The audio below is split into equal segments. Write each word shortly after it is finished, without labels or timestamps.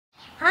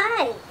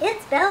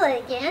Bella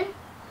again.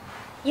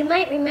 You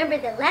might remember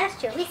that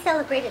last year we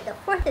celebrated the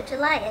 4th of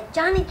July at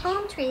Johnny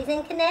Palm Trees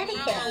in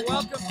Connecticut. Oh,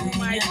 welcome to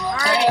my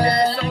party.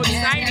 This is so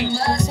exciting.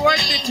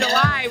 4th of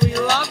July, we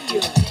love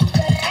you.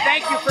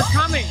 Thank you for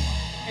coming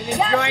and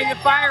enjoying the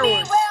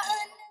fireworks.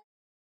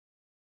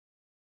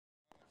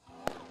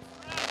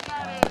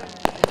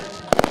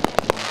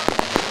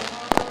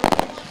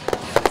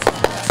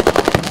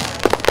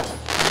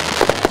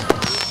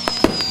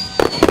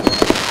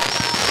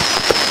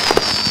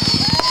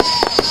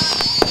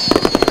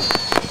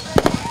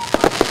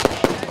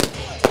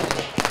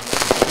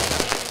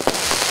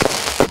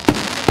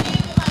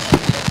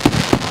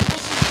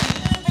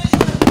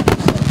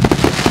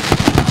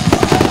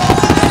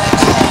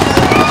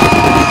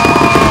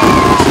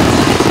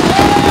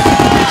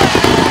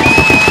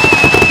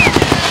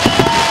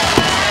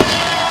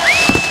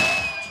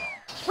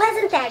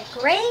 Wasn't that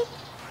great?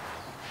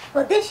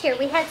 Well, this year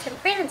we had some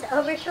friends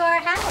over to our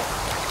house.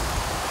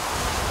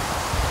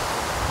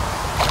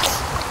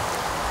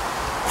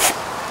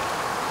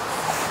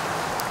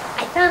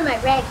 I found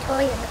my rag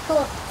toy in the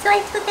pool, so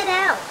I took it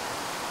out.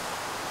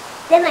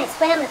 Then I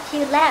swam a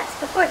few laps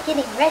before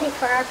getting ready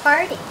for our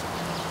party.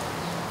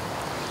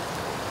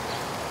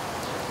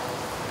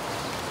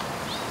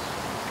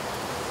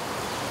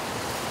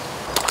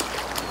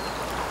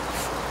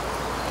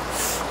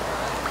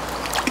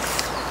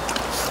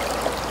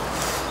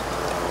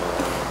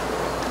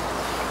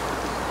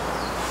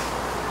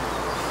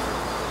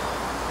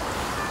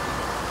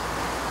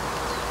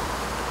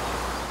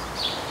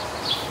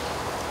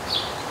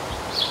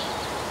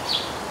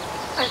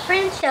 Our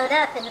friends showed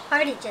up and the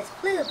party just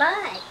flew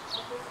by.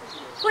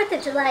 4th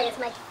of July is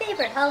my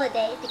favorite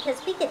holiday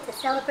because we get to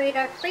celebrate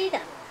our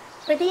freedom.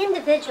 For the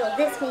individual,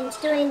 this means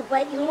doing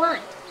what you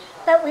want.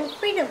 But when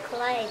freedom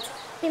collides,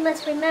 we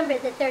must remember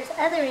that there's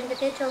other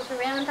individuals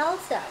around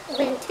also.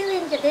 When two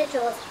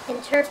individuals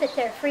interpret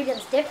their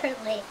freedoms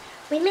differently,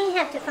 we may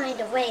have to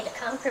find a way to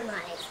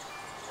compromise.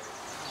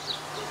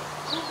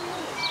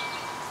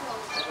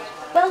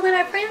 Well, when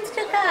our friends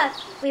took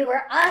off, we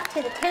were off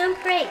to the town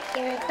parade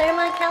here in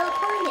Claremont,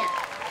 California.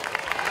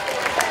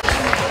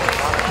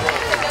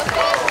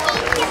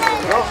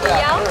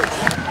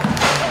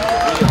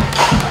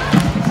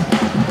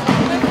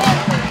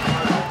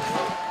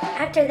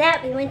 After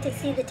that, we went to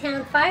see the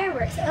town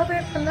fireworks over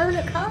at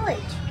Pomona College.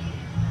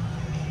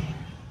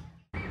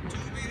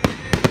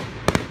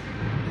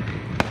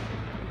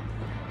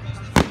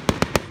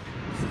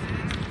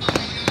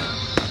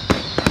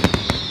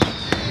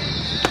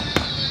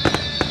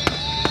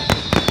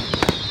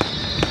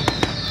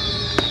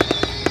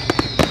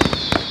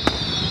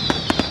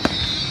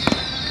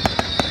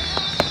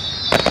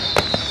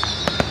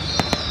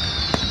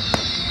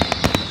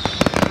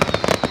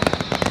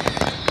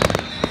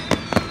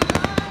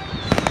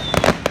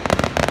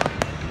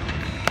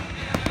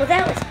 Well,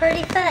 that was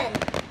pretty fun,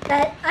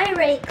 but I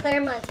rate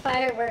Claremont's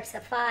fireworks a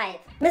 5.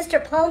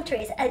 Mr. Palm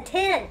Trees a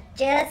 10,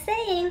 just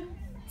saying.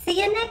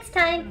 See you next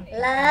time.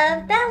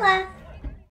 Love, Bella.